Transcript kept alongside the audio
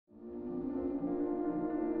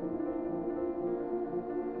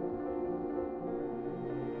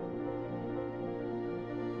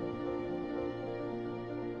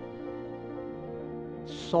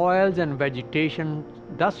soils and vegetation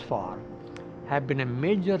thus far have been a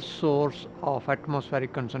major source of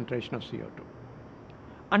atmospheric concentration of CO2.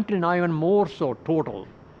 Until now, even more so,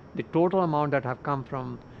 the total amount that have come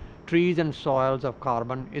from trees and soils of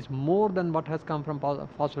carbon is more than what has come from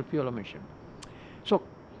fossil fuel emission. So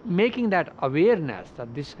making that awareness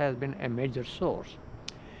that this has been a major source.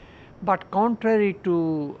 But contrary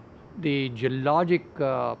to the geologic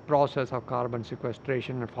process of carbon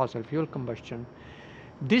sequestration and fossil fuel combustion,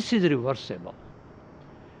 this is reversible.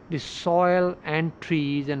 The soil and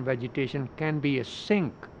trees and vegetation can be a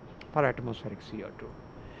sink for atmospheric CO2.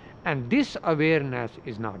 And this awareness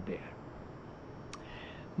is not there.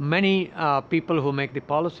 Many people who make the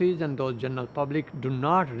policies and those general public do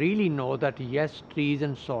not really know that yes, trees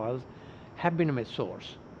and soils have been a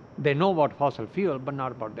source. They know about fossil fuel, but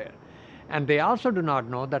not about there. And they also do not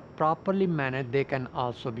know that properly managed, they can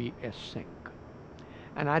also be a sink.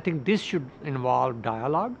 And I think this should involve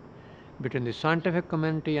dialogue between the scientific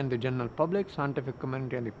community and the general public, scientific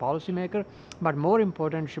community and the policymaker, but more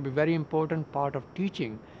important, should be very important part of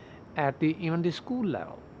teaching at even the school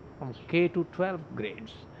level, from K to 12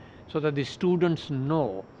 grades, so that the students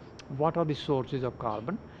know what are the sources of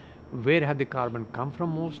carbon, where have the carbon come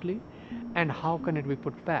from mostly, and how can it be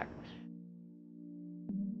put back.